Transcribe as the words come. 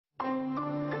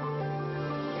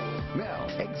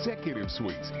Executive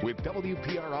Suites with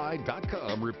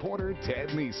WPRI.com reporter Ted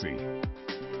Nesi.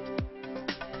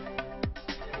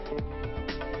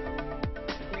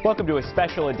 Welcome to a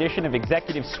special edition of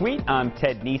Executive Suite. I'm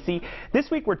Ted Nesi. This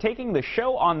week we're taking the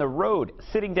show on the road,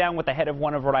 sitting down with the head of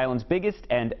one of Rhode Island's biggest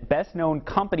and best-known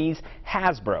companies,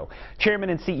 Hasbro.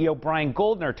 Chairman and CEO Brian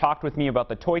Goldner talked with me about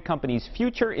the toy company's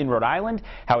future in Rhode Island,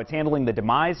 how it's handling the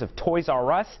demise of Toys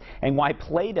R Us, and why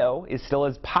Play-Doh is still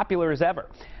as popular as ever.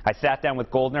 I sat down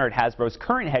with Goldner at Hasbro's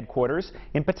current headquarters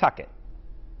in Pawtucket.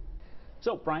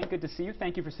 So, Brian, good to see you.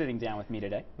 Thank you for sitting down with me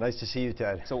today. Nice to see you,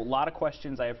 Ted. So, a lot of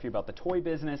questions I have for you about the toy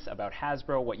business, about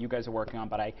Hasbro, what you guys are working on,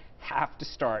 but I have to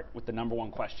start with the number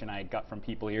one question I got from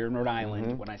people here in Rhode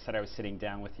Island when I said I was sitting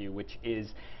down with you, which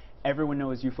is, everyone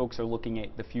knows you folks are looking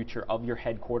at the future of your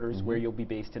headquarters, where you'll be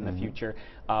based in the future.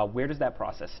 Where does that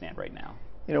process stand right now?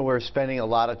 You know, we're spending a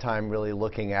lot of time really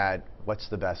looking at what's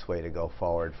the best way to go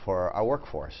forward for our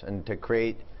workforce and to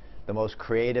create the most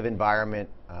creative environment,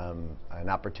 an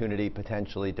opportunity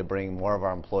potentially to bring more of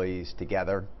our employees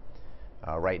together.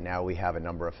 Right now we have a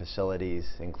number of facilities,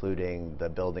 including the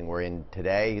building we're in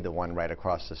today, the one right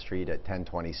across the street at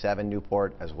 1027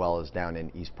 Newport, as well as down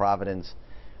in East Providence.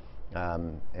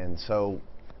 And so,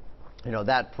 you know,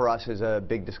 that for us is a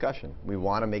big discussion. We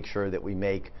want to make sure that we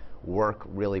make work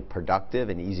really productive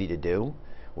and easy to do.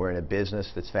 We're in a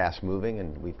business that's fast moving,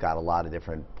 and we've got a lot of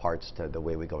different parts to the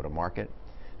way we go to market.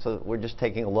 So we're just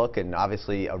taking a look, and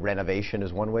obviously a renovation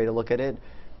is one way to look at it.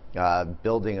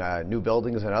 Building a new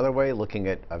building is another way, looking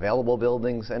at available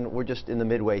buildings, and we're just in the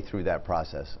midway through that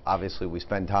process. Obviously we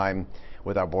spend time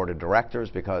with our board of directors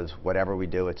because whatever we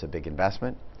do, it's a big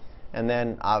investment. And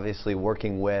then obviously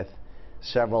working with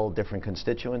several different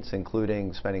constituents,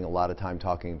 including spending a lot of time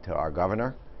talking to our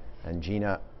governor and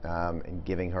Gina, and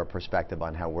giving her perspective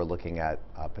on how we're looking at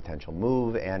a potential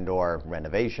move and or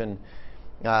renovation.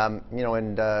 You know,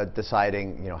 and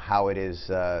deciding, you know, how it is,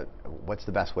 what's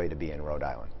the best way to be in Rhode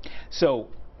Island. So,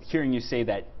 hearing you say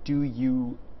that, do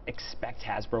you expect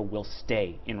Hasbro will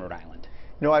stay in Rhode Island?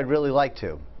 No, I'd really like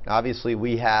to. Obviously,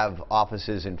 we have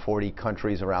offices in 40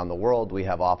 countries around the world. We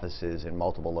have offices in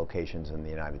multiple locations in the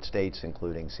United States,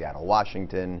 including Seattle,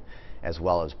 Washington, as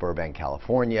well as Burbank,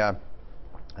 California.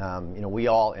 You know, we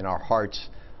all, in our hearts,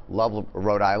 love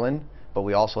Rhode Island. But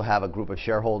we also have a group of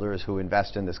shareholders who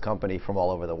invest in this company from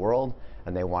all over the world,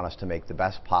 and they want us to make the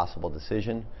best possible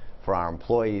decision for our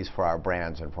employees, for our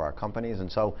brands, and for our companies.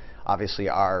 And so obviously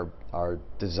our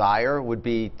desire would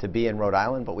be to be in Rhode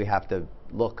Island, but we have to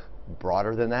look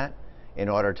broader than that in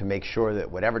order to make sure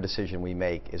that whatever decision we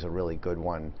make is a really good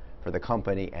one for the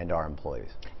company and our employees.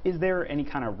 Is there any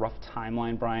kind of rough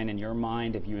timeline, Brian, in your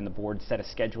mind, if you and the board set a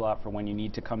schedule out for when you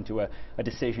need to come to a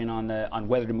decision on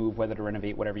whether to move, whether to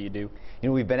renovate, whatever you do? You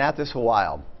know, we've been at this a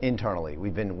while internally.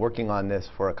 We've been working on this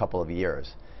for a couple of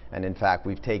years. And in fact,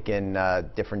 we've taken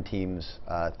different teams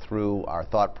through our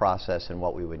thought process and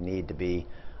what we would need to be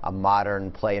a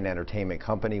modern play and entertainment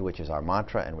company, which is our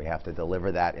mantra, and we have to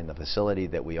deliver that in the facility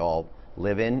that we all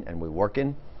live in and we work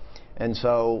in. And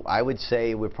so I would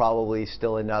say we're probably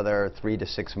still another 3 to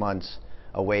 6 months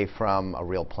away from a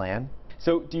real plan.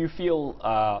 So do you feel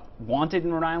wanted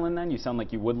in Rhode Island then? You sound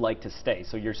like you would like to stay.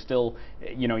 So you're still,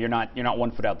 you know, you're not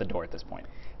 1 foot out the door at this point.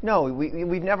 No,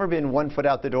 we've never been 1 foot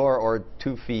out the door or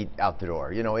 2 feet out the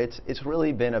door. You know, it's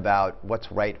really been about what's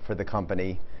right for the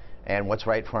company and what's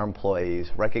right for our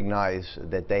employees. Recognize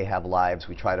that they have lives.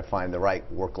 We try to find the right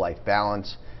work-life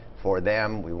balance for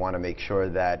them. We want to make sure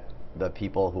that the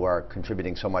people who are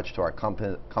contributing so much to our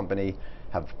company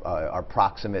are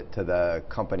proximate to the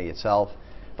company itself.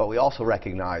 But we also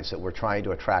recognize that we're trying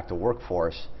to attract a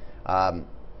workforce.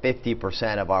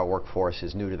 50% of our workforce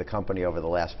is new to the company over the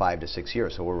last 5 to 6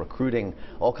 years. So we're recruiting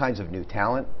all kinds of new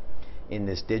talent in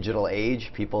this digital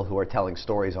age, people who are telling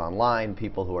stories online,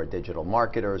 people who are digital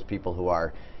marketers, people who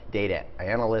are data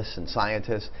analysts and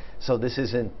scientists. So this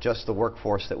isn't just the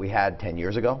workforce that we had 10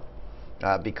 years ago.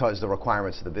 Because the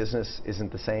requirements of the business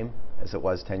isn't the same as it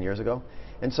was 10 years ago.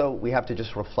 And so we have to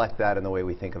just reflect that in the way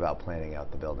we think about planning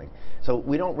out the building. So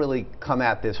we don't really come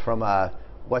at this from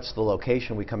what's the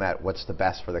location, we come at what's the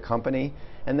best for the company.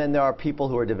 And then there are people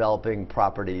who are developing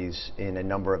properties in a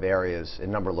number of areas, in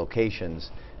a number of locations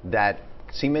that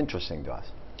seem interesting to us.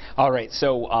 All right,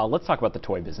 so let's talk about the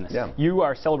toy business. Yeah. You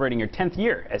are celebrating your 10th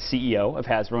year as CEO of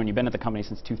Hasbro, and you've been at the company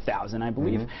since 2000, I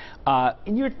believe.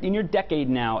 In your decade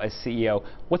now as CEO,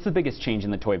 what's the biggest change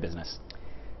in the toy business?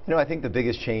 You know, I think the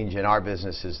biggest change in our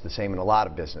business is the same in a lot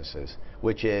of businesses,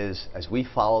 which is as we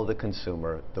follow the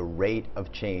consumer, the rate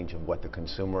of change of what the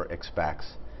consumer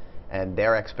expects and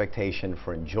their expectation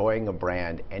for enjoying a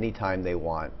brand anytime they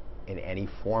want in any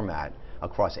format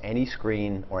across any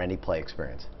screen or any play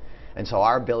experience. And so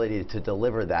our ability to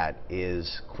deliver that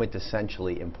is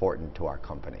quintessentially important to our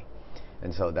company.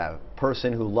 And so that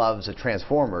person who loves a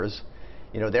Transformers,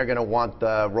 they're going to want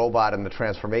the robot and the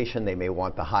transformation. They may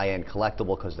want the high-end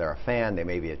collectible because they're a fan. They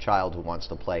may be a child who wants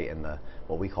to play in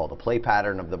what we call the play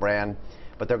pattern of the brand.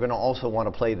 But they're going to also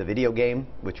want to play the video game,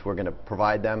 which we're going to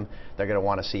provide them. They're going to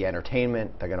want to see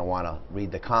entertainment. They're going to want to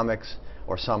read the comics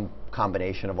or some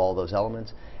combination of all those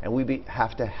elements. And we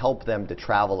have to help them to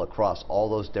travel across all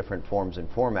those different forms and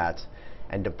formats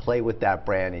and to play with that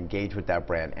brand, engage with that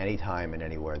brand anytime and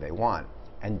anywhere they want,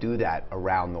 and do that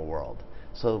around the world.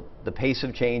 So the pace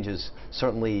of change is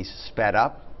certainly sped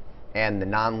up, and the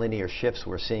nonlinear shifts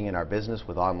we're seeing in our business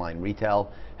with online retail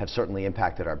have certainly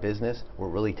impacted our business. We're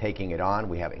really taking it on.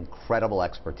 We have incredible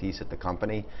expertise at the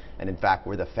company, and in fact,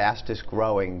 we're the fastest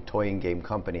growing toy and game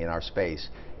company in our space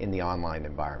in the online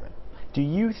environment. Do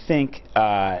you think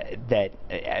that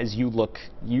as you look,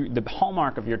 the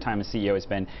hallmark of your time as CEO has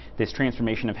been this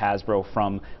transformation of Hasbro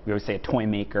from, we always say, a toy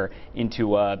maker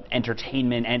into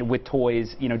entertainment and with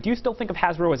toys? Do you still think of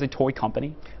Hasbro as a toy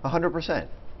company? 100%.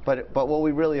 But what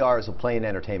we really are is a play and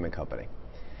entertainment company.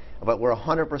 But we're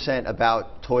 100%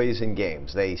 about toys and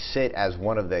games. They sit as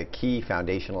one of the key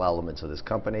foundational elements of this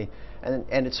company, and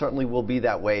it certainly will be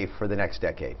that way for the next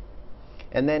decade.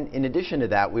 And then in addition to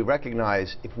that, we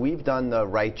recognize if we've done the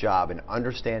right job in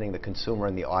understanding the consumer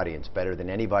and the audience better than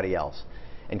anybody else,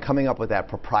 and coming up with that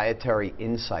proprietary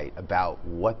insight about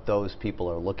what those people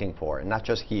are looking for, and not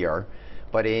just here,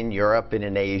 but in Europe and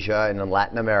in Asia and in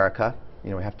Latin America.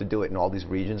 We have to do it in all these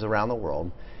regions around the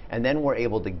world. And then we're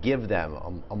able to give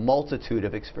them a multitude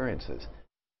of experiences.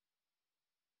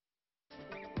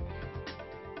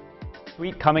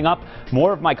 Coming up,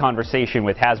 more of my conversation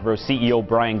with Hasbro CEO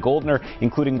Brian Goldner,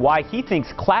 including why he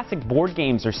thinks classic board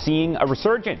games are seeing a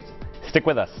resurgence. Stick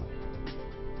with us.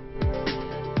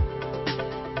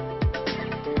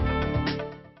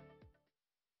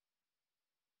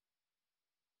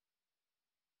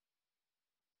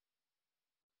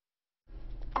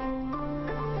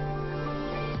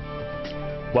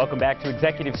 Welcome back to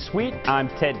Executive Suite. I'm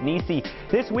Ted Nesi.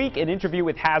 This week, an interview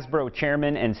with Hasbro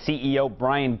Chairman and CEO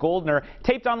Brian Goldner,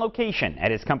 taped on location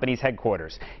at his company's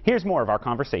headquarters. Here's more of our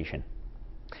conversation.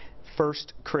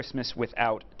 First Christmas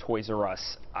without Toys R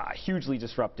Us. Hugely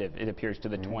disruptive, it appears, to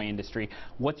the toy industry.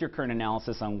 What's your current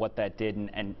analysis on what that did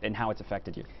and how it's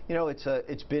affected you?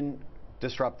 It's been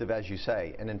disruptive, as you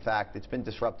say, and in fact, it's been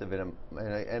disruptive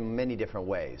in many different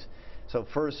ways. So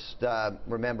first,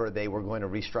 remember, they were going to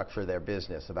restructure their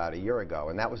business about a year ago,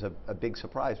 and that was a big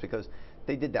surprise because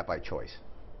they did that by choice.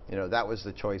 That was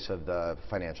the choice of the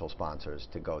financial sponsors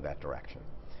to go that direction.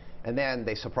 And then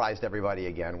they surprised everybody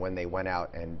again when they went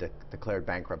out and declared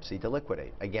bankruptcy to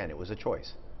liquidate. Again, it was a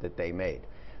choice that they made.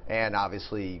 And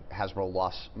obviously, Hasbro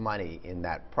lost money in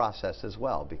that process as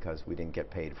well because we didn't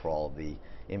get paid for all of the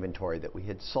inventory that we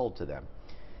had sold to them.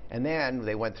 And then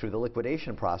they went through the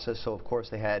liquidation process, so of course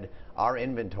they had our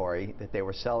inventory that they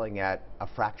were selling at a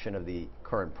fraction of the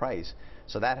current price.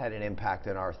 So that had an impact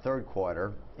in our third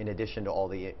quarter, in addition to all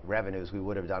the revenues we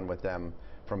would have done with them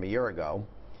from a year ago.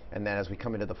 And then as we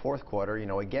come into the fourth quarter,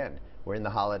 again, we're in the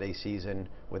holiday season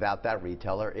without that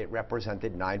retailer. It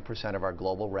represented 9% of our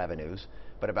global revenues,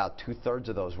 but about 2/3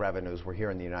 of those revenues were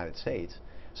here in the United States.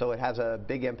 So it has a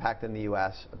big impact in the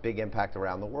US, a big impact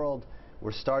around the world.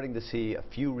 We're starting to see a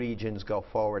few regions go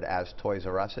forward as Toys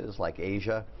R Us is, like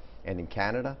Asia and in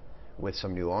Canada, with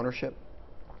some new ownership.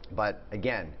 But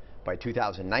again, by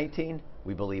 2019,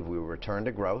 we believe we will return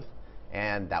to growth,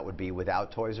 and that would be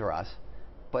without Toys R Us.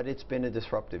 But it's been a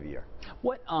disruptive year.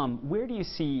 Where do you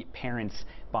see parents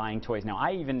buying toys now? I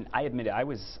admit it, I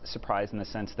was surprised in the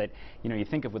sense that, you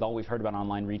think of with all we've heard about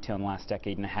online retail in the last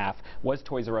decade and a half, was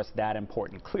Toys R Us that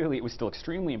important? Clearly, it was still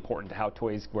extremely important to how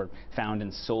toys were found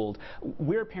and sold.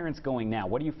 Where are parents going now?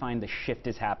 What do you find the shift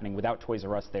is happening without Toys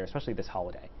R Us there, especially this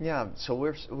holiday? Yeah, so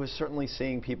we're certainly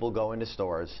seeing people go into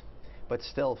stores, but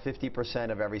still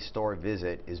 50% of every store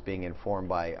visit is being informed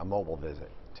by a mobile visit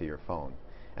to your phone.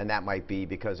 And that might be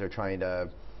because they're trying to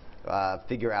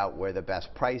figure out where the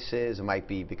best price is. It might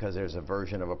be because there's a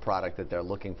version of a product that they're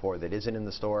looking for that isn't in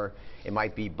the store. It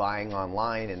might be buying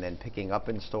online and then picking up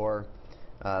in store.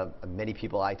 Many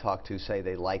people I talk to say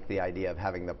they like the idea of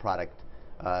having the product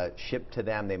shipped to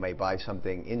them. They may buy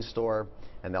something in store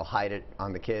and they'll hide it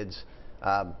on the kids.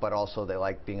 But also they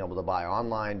like being able to buy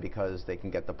online because they can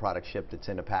get the product shipped. It's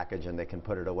in a package and they can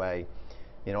put it away.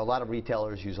 A lot of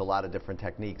retailers use a lot of different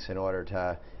techniques in order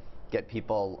to get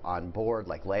people on board,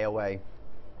 like layaway.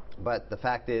 But the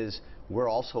fact is, we're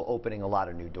also opening a lot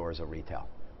of new doors of retail.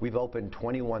 We've opened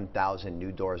 21,000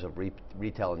 new doors of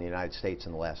retail in the United States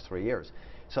in the last 3 years.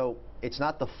 So it's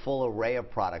not the full array of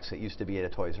products that used to be at a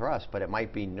Toys R Us, but it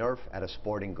might be Nerf at a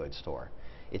sporting goods store.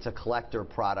 It's a collector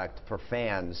product for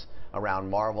fans around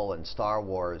Marvel and Star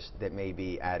Wars that may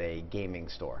be at a gaming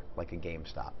store, like a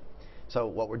GameStop. So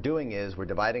what we're doing is we're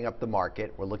dividing up the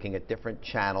market, we're looking at different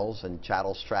channels and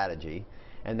channel strategy,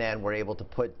 and then we're able to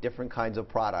put different kinds of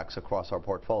products across our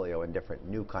portfolio in different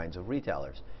new kinds of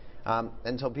retailers.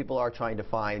 And so people are trying to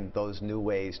find those new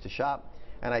ways to shop,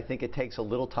 and I think it takes a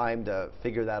little time to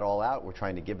figure that all out. We're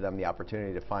trying to give them the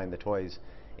opportunity to find the toys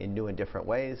in new and different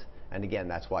ways. And again,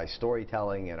 that's why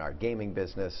storytelling and our gaming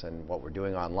business and what we're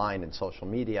doing online and social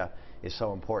media is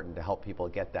so important to help people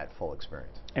get that full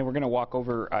experience. And we're going to walk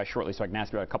over shortly so I can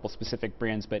ask you about a couple specific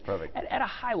brands, but at a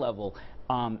high level,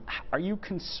 are you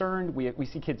concerned? We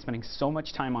see kids spending so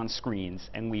much time on screens,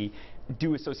 and we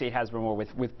do associate Hasbro more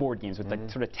with board games, with the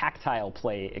sort of tactile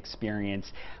play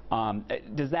experience.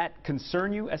 Does that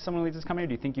concern you as someone who leads this company, or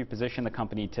do you think you've positioned the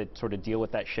company to sort of deal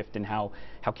with that shift in how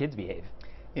kids behave?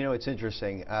 You know, it's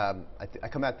interesting. I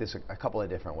come at this a couple of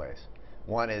different ways.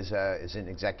 One is an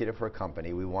executive for a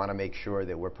company, we want to make sure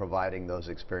that we're providing those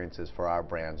experiences for our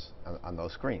brands on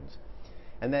those screens.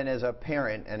 And then as a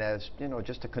parent and as, you know,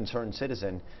 just a concerned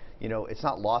citizen, you know, it's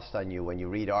not lost on you when you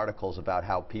read articles about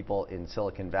how people in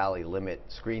Silicon Valley limit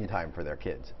screen time for their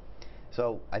kids.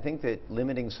 So I think that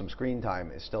limiting some screen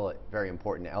time is still a very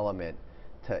important element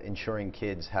to ensuring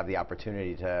kids have the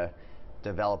opportunity to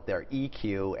develop their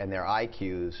EQ and their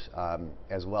IQs,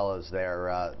 as well as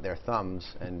their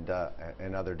thumbs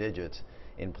and other digits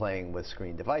in playing with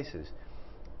screen devices.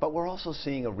 But we're also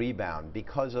seeing a rebound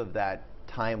because of that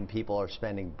time people are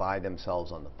spending by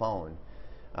themselves on the phone.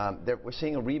 We're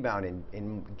seeing a rebound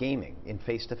in gaming, in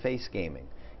face-to-face gaming,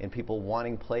 in people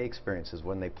wanting play experiences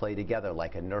when they play together,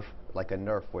 like a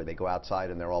Nerf where they go outside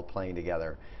and they're all playing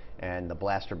together, and the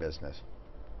blaster business.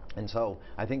 And so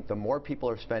I think the more people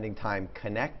are spending time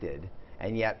connected,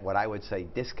 and yet what I would say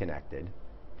disconnected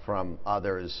from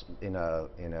others in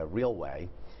a real way,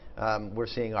 we're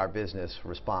seeing our business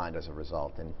respond as a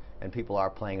result. And people are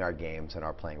playing our games and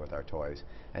are playing with our toys.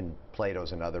 And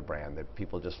Play-Doh's another brand that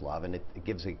people just love, and it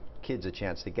gives the kids a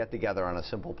chance to get together on a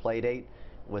simple play date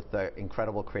with the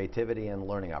incredible creativity and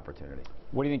learning opportunity.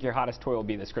 What do you think your hottest toy will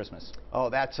be this Christmas? Oh,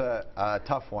 that's a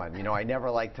tough one. You know, I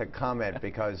never like to comment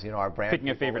because, you know, our brand picking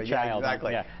people, a favorite child.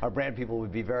 Exactly. Yeah. Our brand people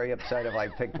would be very upset if I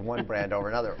picked one brand over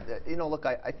another. You know, look,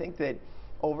 I think that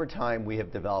over time we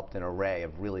have developed an array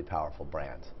of really powerful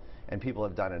brands, and people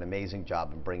have done an amazing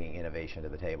job in bringing innovation to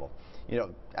the table. You know,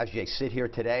 as you sit here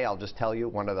today, I'll just tell you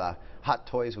one of the hot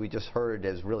toys we just heard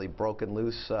is really broken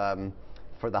loose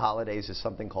for the holidays is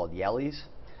something called Yellies.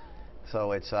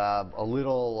 So it's a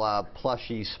little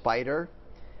plushy spider,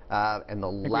 and the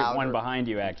louder... one behind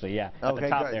you, actually, yeah. At Okay, the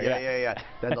top good. there, Yeah.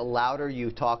 Then the louder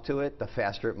you talk to it, the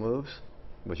faster it moves,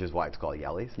 which is why it's called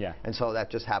Yellies. Yeah. And so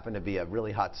that just happened to be a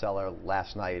really hot seller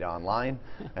last night online,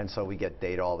 and so we get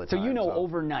data all the time. So you know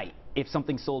overnight if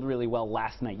something sold really well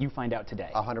last night, you find out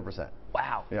today. 100%.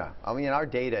 Wow. Yeah. I mean, our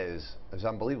data is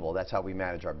unbelievable. That's how we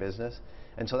manage our business.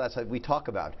 And so that's what we talk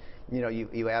about. You know,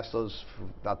 you ask those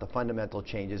about the fundamental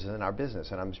changes in our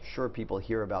business, and I'm sure people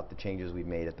hear about the changes we've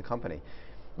made at the company.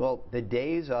 Well, the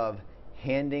days of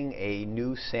handing a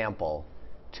new sample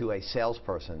to a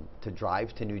salesperson to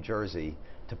drive to New Jersey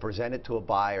to present it to a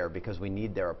buyer because we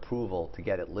need their approval to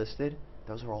get it listed,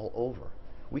 those are all over.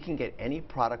 We can get any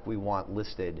product we want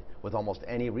listed with almost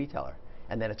any retailer,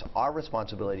 and then it's our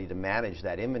responsibility to manage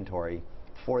that inventory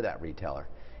for that retailer.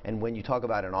 And when you talk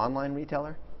about an online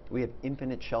retailer, we have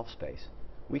infinite shelf space.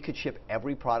 We could ship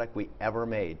every product we ever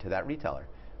made to that retailer,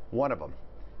 one of them.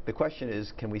 The question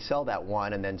is, can we sell that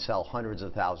one and then sell hundreds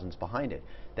of thousands behind it?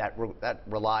 That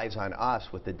relies on us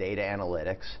with the data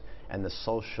analytics and the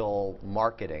social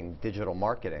marketing, digital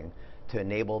marketing, to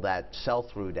enable that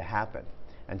sell-through to happen.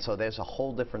 And so there's a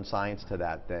whole different science to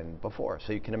that than before.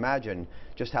 So you can imagine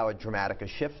just how dramatic a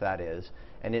shift that is.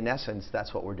 And in essence,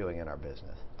 that's what we're doing in our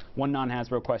business. One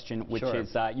non-Hasbro question, which Sure.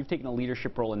 is you've taken a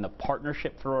leadership role in the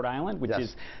Partnership for Rhode Island, which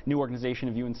is a new organization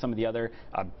of you and some of the other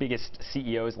biggest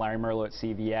CEOs, Larry Merlo at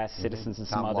CVS, Citizens and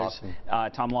some others.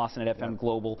 Tom Lawson at FM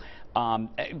Global.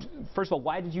 First of all,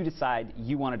 why did you decide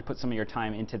you wanted to put some of your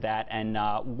time into that, and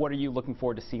what are you looking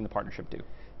forward to seeing the partnership do?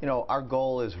 You know, our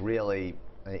goal is really,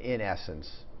 in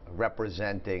essence,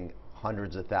 representing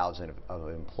hundreds of thousands of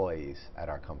employees at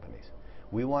our companies.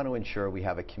 We want to ensure we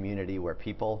have a community where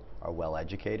people are well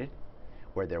educated,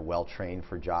 where they're well trained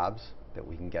for jobs that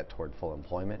we can get toward full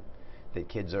employment, that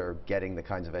kids are getting the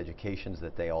kinds of educations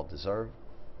that they all deserve,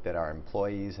 that our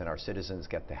employees and our citizens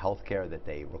get the health care that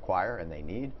they require and they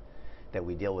need, that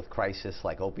we deal with crisis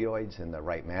like opioids in the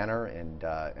right manner and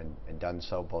done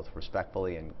so both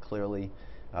respectfully and clearly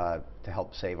to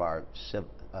help save our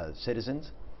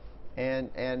citizens. And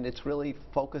it's really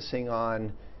focusing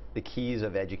on the keys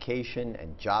of education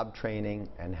and job training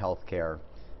and healthcare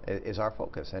is our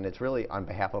focus. And it's really on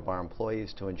behalf of our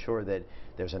employees to ensure that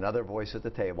there's another voice at the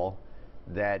table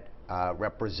that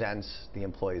represents the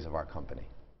employees of our company.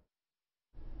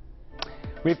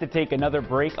 We have to take another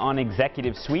break on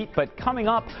Executive Suite, but coming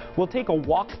up, we'll take a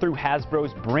walk through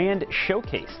Hasbro's brand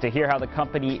showcase to hear how the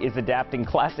company is adapting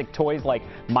classic toys like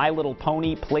My Little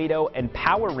Pony, Play-Doh, and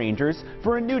Power Rangers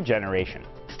for a new generation.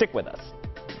 Stick with us.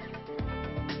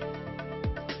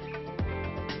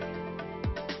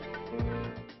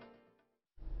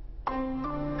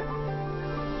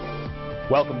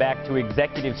 Welcome back to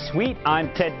Executive Suite.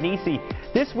 I'm Ted Nesi.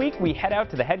 This week we head out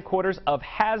to the headquarters of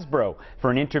Hasbro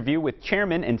for an interview with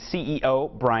Chairman and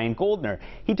CEO Brian Goldner.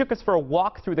 He took us for a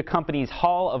walk through the company's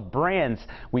Hall of Brands.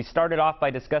 We started off by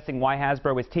discussing why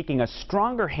Hasbro is taking a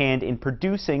stronger hand in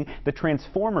producing the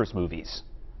Transformers movies.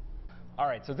 All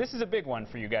right, so this is a big one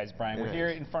for you guys, Brian. We're here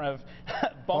in front of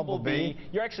Bumblebee.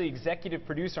 You're actually executive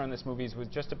producer on this movie. It was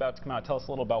just about to come out. Tell us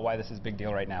a little about why this is a big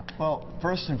deal right now. Well,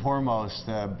 first and foremost,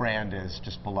 the brand is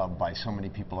just beloved by so many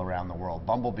people around the world.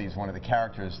 Bumblebee is one of the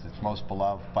characters that's most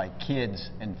beloved by kids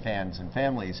and fans and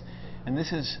families. And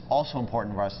this is also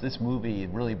important for us. This movie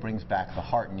really brings back the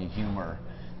heart and the humor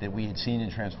that we had seen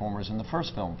in Transformers in the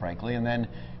first film, frankly, and then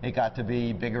it got to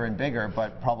be bigger and bigger,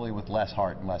 but probably with less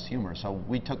heart and less humor. So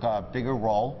we took a bigger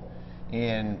role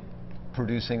in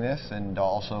producing this and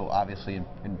also obviously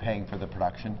in paying for the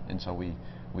production, and so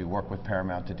we work with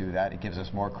Paramount to do that. It gives us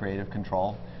more creative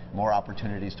control, more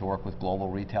opportunities to work with global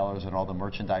retailers and all the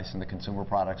merchandise and the consumer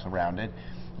products around it.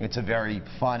 It's a very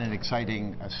fun and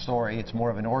exciting story. It's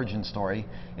more of an origin story.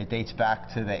 It dates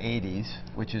back to the 80s,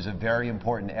 which is a very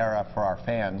important era for our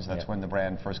fans. That's when the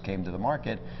brand first came to the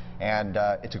market. And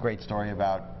it's a great story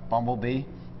about Bumblebee.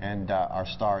 And our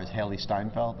star is Haley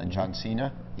Steinfeld and John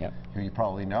Cena, who you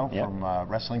probably know from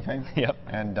wrestling fame.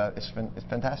 And it's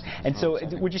fantastic. And so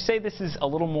would you say this is a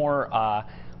little more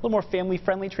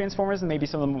family-friendly Transformers than maybe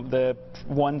some of the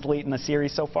ones late in the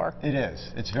series so far? It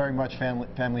is. It's very much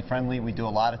family-friendly. We do a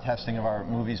lot of testing of our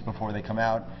movies before they come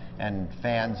out, and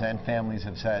fans and families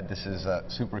have said this is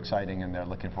super exciting, and they're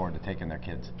looking forward to taking their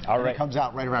kids. All right. It comes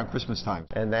out right around Christmas time.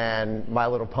 And then My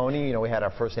Little Pony, you know, we had our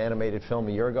first animated film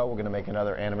a year ago. We're going to make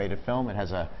another animated film. It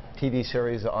has a TV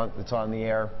series that's on the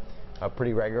air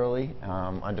pretty regularly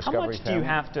on Discovery How much do you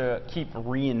have to keep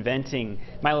reinventing?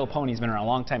 My Little Pony's been around a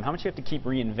long time. How much do you have to keep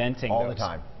reinventing all those? the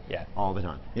time. Yeah. All the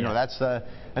time. You know, that's the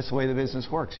way the business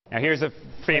works. Now here's a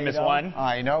famous one.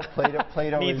 I know.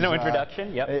 Play-Doh needs no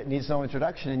introduction. It needs no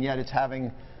introduction, and yet it's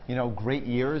having, you know, great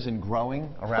years and growing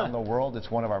around the world.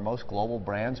 It's one of our most global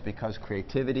brands because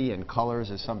creativity and colors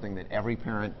is something that every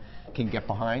parent can get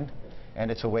behind. And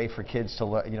it's a way for kids to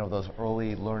learn, you know, those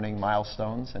early learning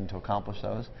milestones and to accomplish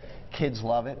those. Kids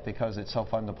love it because it's so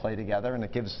fun to play together, and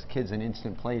it gives kids an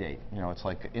instant play date. You know, it's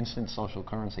like instant social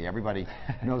currency. Everybody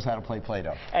knows how to play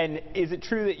Play-Doh. And is it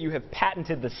true that you have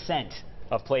patented the scent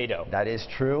of Play-Doh? That is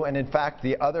true. And in fact,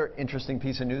 the other interesting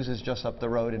piece of news is just up the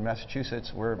road in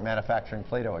Massachusetts, we're manufacturing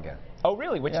Play-Doh again. Oh,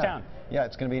 really? Which town? Yeah,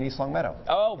 it's going to be in East Long Meadow.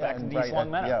 Oh, back in East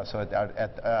Long Meadow. Yeah, so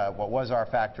at what was our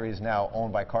factory is now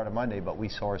owned by Carter Monday, but we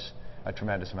source a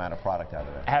tremendous amount of product out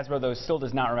of it. Hasbro, though, still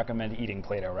does not recommend eating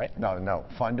Play-Doh, right? No.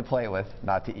 Fun to play with,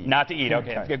 not to eat. Not to eat,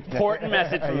 okay. Important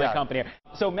message from the company.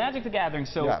 So Magic the Gathering,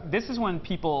 this is one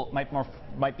people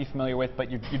might be familiar with,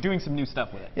 but you're doing some new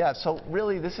stuff with it. Yeah, so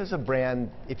really this is a brand,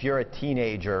 if you're a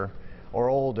teenager or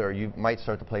older, you might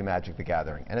start to play Magic the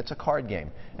Gathering. And it's a card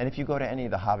game. And if you go to any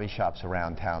of the hobby shops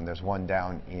around town, there's one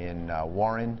down in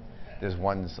Warren, there's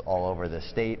ones all over the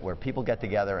state where people get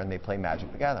together and they play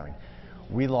Magic the Gathering.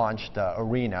 We launched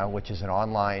Arena, which is an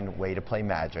online way to play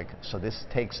Magic. So this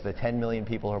takes the 10 million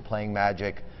people who are playing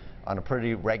Magic on a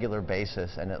pretty regular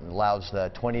basis, and it allows the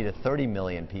 20 to 30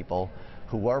 million people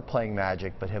who are playing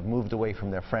Magic but have moved away from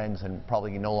their friends and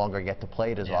probably no longer get to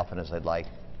play it as often as they'd like,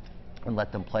 and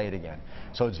let them play it again.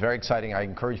 So it's very exciting. I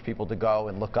encourage people to go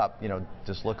and look up, you know,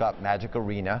 just look up Magic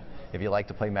Arena if you like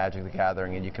to play Magic the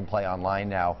Gathering, and you can play online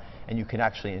now, and you can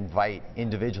actually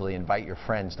individually invite your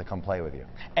friends to come play with you.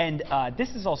 And this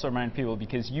is also reminding people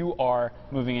because you are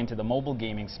moving into the mobile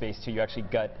gaming space too. You actually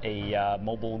got a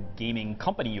mobile gaming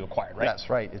company you acquired, right? That's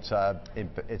right.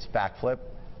 It's Backflip,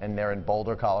 and they're in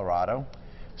Boulder, Colorado.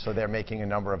 So they're making a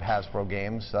number of Hasbro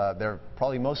games. They're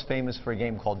probably most famous for a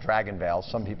game called Dragonvale.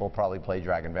 Some people probably play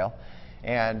Dragonvale.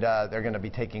 And they're going to be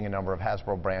taking a number of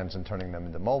Hasbro brands and turning them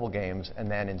into mobile games.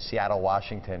 And then in Seattle,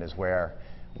 Washington is where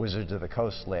Wizards of the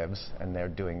Coast lives, and they're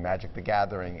doing Magic the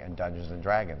Gathering and Dungeons and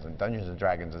Dragons. And Dungeons and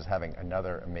Dragons is having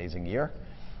another amazing year.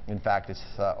 In fact, it's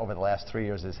over the last 3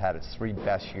 years, it's had its 3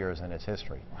 best years in its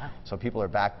history. Wow. So people are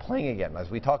back playing again, as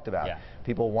we talked about. Yeah.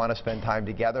 People want to spend time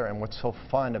together, and what's so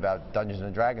fun about Dungeons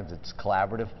and Dragons, it's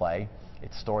collaborative play,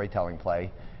 it's storytelling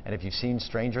play. And if you've seen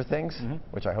Stranger Things,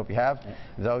 which I hope you have,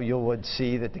 though you would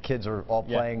see that the kids are all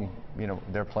playing, you know,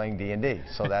 they're playing D&D.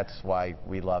 So that's why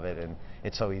we love it, and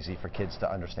it's so easy for kids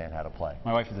to understand how to play.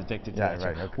 My wife is addicted to Yeah, that.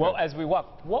 right, okay. Well, as we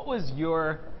walk, what was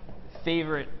your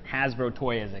favorite Hasbro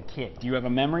toy as a kid? Do you have a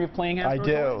memory of playing Hasbro I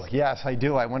do, toys? yes, I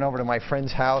do. I went over to my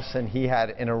friend's house, and he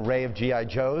had an array of G.I.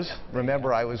 Joes.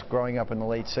 Remember, I was growing up in the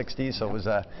late 60s, so it was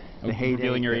the heyday.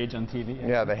 Revealing your age on TV?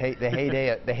 Yeah, the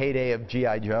heyday of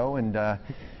G.I. Joe,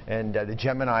 and the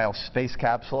Gemini space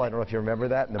capsule. I don't know if you remember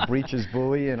that, and the Breeches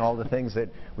buoy, and all the things that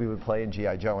we would play in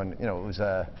G.I. Joe. And you know, it was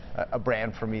a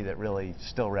brand for me that really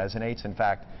still resonates. In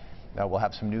fact, we'll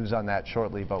have some news on that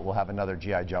shortly, but we'll have another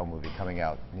G.I. Joe movie coming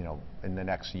out, you know, in the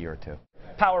next year or two.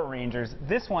 Power Rangers.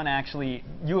 This one actually,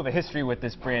 you have a history with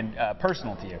this brand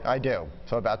personal to you. I do.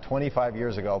 So about 25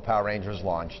 years ago, Power Rangers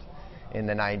launched in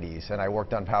the 90s, and I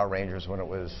worked on Power Rangers when it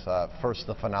was first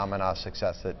the phenomena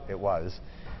success that it was.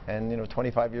 And you know,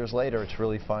 25 years later, it's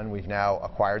really fun. We've now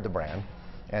acquired the brand,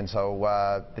 and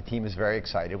so the team is very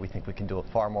excited. We think we can do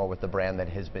far more with the brand than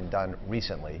has been done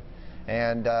recently.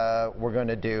 And we're going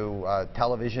to do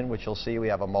television, which you'll see. We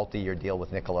have a multi-year deal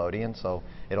with Nickelodeon, so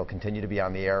it'll continue to be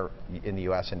on the air in the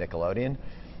U.S. and Nickelodeon.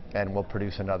 And we'll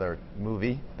produce another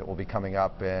movie that will be coming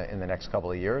up in the next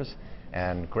couple of years.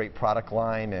 And great product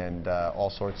line, and all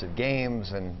sorts of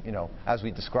games, and you know, as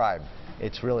we described,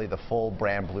 it's really the full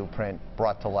brand blueprint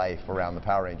brought to life around the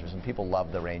Power Rangers, and people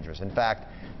love the Rangers. In fact,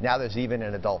 now there's even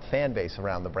an adult fan base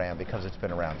around the brand because it's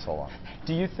been around so long.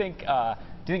 Do you think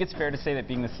it's fair to say that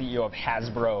being the CEO of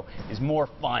Hasbro is more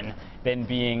fun than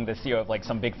being the CEO of like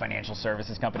some big financial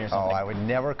services company or something? Oh, I would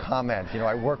never comment. You know,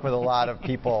 I work with a lot of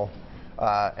people,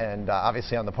 and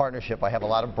obviously on the partnership, I have a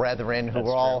lot of brethren who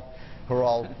are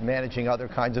all managing other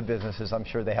kinds of businesses. I'm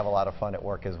sure they have a lot of fun at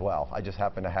work as well. I just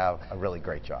happen to have a really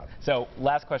great job. So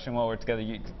last question while we're together,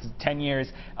 10 years,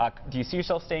 do you see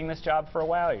yourself staying in this job for a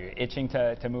while? Are you itching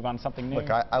to move on to something new? Look,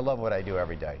 I love what I do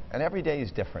every day, and every day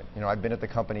is different. You know, I've been at the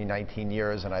company 19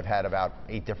 years, and I've had about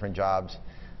 8 different jobs.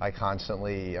 I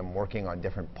constantly am working on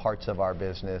different parts of our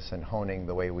business and honing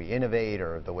the way we innovate,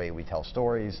 or the way we tell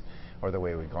stories, or the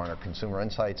way we garner consumer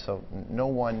insights. So no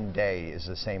one day is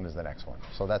the same as the next one.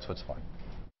 So that's what's fun.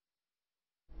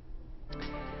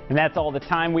 And that's all the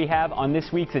time we have on this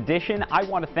week's edition. I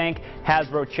want to thank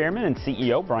Hasbro Chairman and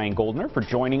CEO Brian Goldner for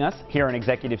joining us here on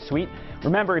Executive Suite.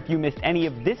 Remember, if you missed any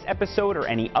of this episode or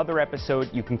any other episode,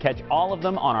 you can catch all of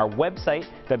them on our website,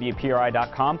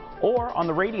 WPRI.com, or on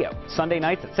the radio, Sunday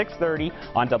nights at 6:30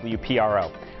 on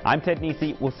WPRO. I'm Ted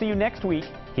Nesi. We'll see you next week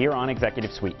here on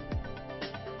Executive Suite.